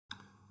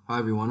Hi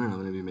everyone, and I'm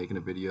going to be making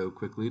a video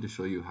quickly to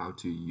show you how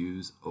to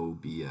use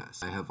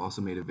OBS. I have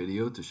also made a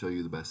video to show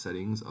you the best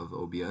settings of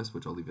OBS,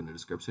 which I'll leave in the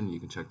description. You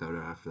can check that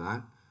out after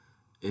that.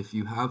 If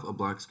you have a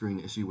black screen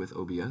issue with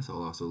OBS,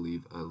 I'll also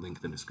leave a link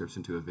in the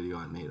description to a video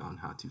I made on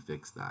how to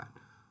fix that.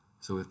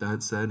 So with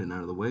that said and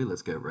out of the way,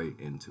 let's get right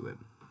into it.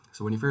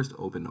 So when you first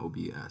open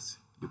OBS,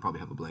 you'll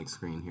probably have a blank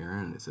screen here,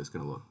 and it's just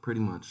going to look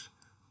pretty much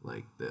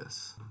like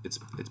this. It's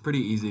pretty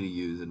easy to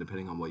use, and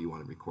depending on what you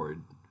want to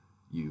record,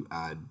 you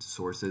add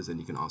sources and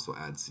you can also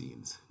add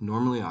scenes.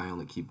 Normally I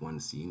only keep one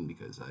scene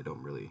because I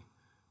don't really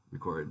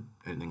record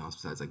anything else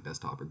besides like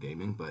desktop or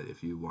gaming, but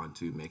if you want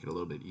to make it a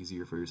little bit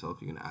easier for yourself,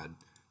 you can add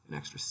an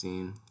extra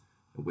scene,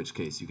 in which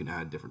case you can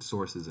add different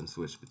sources and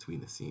switch between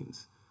the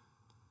scenes.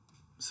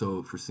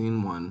 So for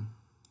scene 1,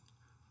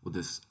 we'll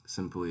just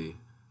simply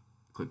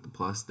click the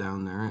plus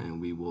down there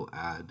and we will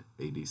add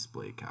a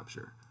display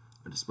capture.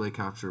 A display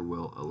capture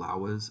will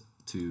allow us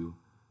to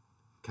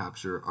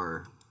capture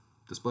our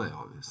display,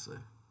 obviously.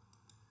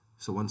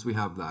 So once we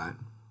have that,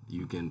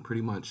 you can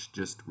pretty much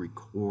just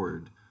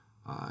record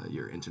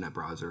your internet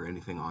browser or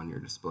anything on your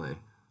display.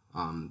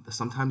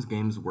 Sometimes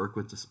games work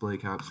with display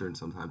capture and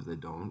sometimes they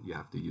don't. You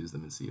have to use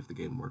them and see if the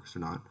game works or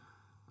not.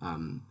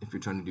 If you're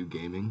trying to do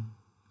gaming,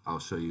 I'll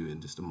show you in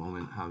just a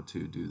moment how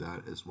to do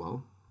that as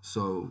well.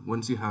 So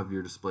once you have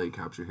your display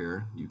capture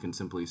here, you can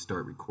simply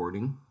start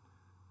recording,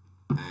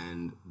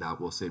 and that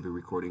will save your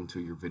recording to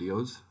your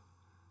videos.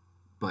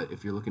 But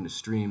if you're looking to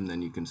stream,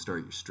 then you can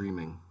start your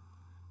streaming,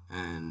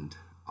 and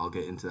I'll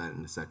get into that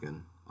in a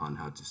second on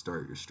how to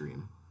start your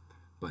stream.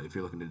 But if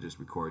you're looking to just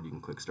record, you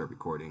can click start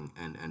recording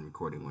and end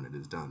recording when it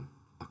is done.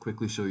 I'll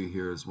quickly show you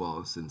here as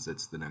well, since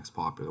it's the next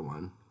popular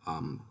one,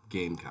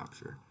 game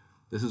capture.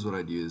 This is what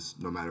I'd use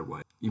no matter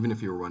what. Even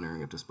if you're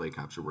wondering if display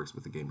capture works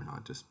with the game or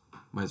not, just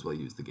might as well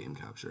use the game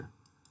capture.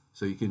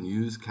 So you can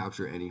use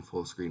capture any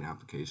full screen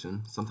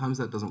application. Sometimes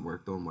that doesn't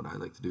work though, and what I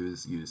like to do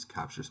is use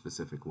capture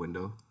specific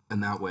window.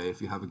 And that way,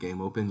 if you have a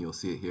game open, you'll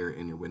see it here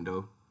in your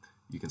window.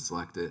 You can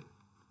select it,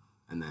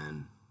 and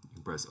then you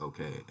can press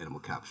OK, and it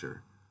will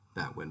capture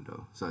that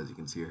window. So as you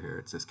can see here,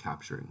 it says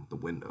capturing the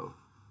window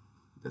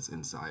that's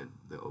inside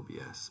the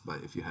OBS.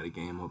 But if you had a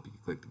game open, you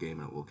can click the game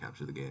and it will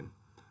capture the game.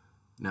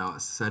 Now,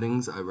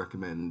 settings I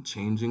recommend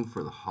changing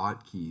for the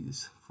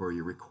hotkeys for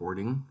your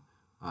recording.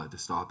 To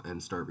stop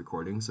and start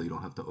recording, so you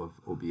don't have to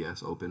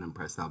OBS open and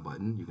press that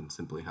button. You can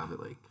simply have it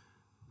like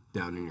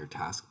down in your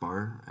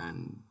taskbar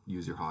and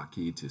use your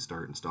hotkey to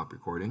start and stop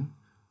recording.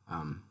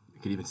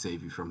 It could even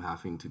save you from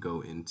having to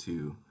go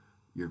into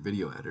your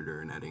video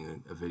editor and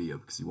editing a video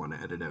because you want to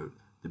edit out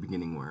the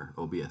beginning where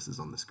OBS is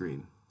on the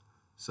screen.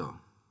 So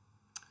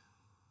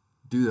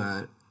do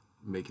that,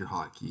 make your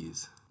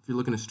hotkeys. If you're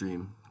looking to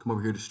stream, come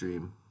over here to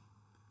stream,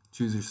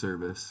 choose your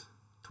service.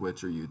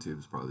 Twitch or YouTube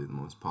is probably the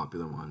most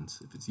popular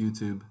ones. If it's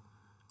YouTube,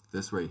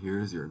 this right here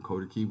is your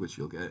encoder key, which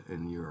you'll get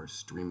in your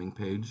streaming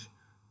page.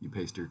 You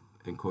paste your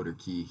encoder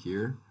key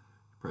here,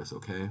 press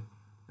OK,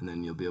 and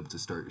then you'll be able to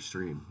start your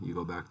stream. You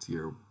go back to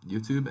your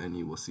YouTube and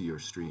you will see your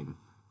stream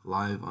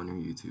live on your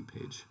YouTube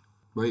page.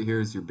 Right here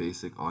is your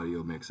basic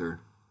audio mixer.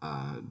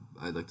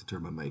 I'd like to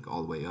turn my mic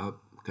all the way up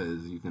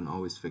because you can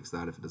always fix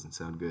that if it doesn't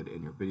sound good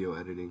in your video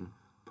editing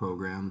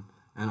program.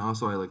 And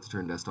also I like to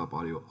turn desktop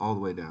audio all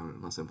the way down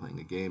unless I'm playing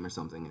a game or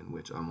something in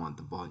which I want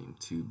the volume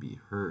to be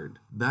heard.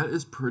 That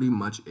is pretty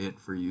much it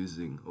for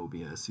using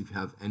OBS. If you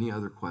have any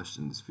other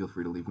questions, feel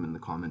free to leave them in the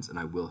comments and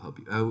I will help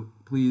you out.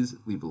 Please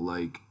leave a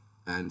like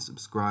and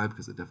subscribe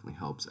because it definitely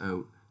helps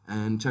out.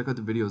 And check out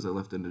the videos I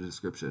left in the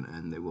description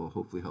and they will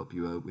hopefully help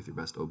you out with your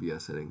best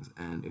OBS settings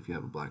and if you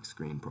have a black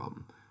screen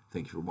problem.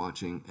 Thank you for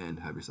watching and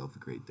have yourself a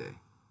great day.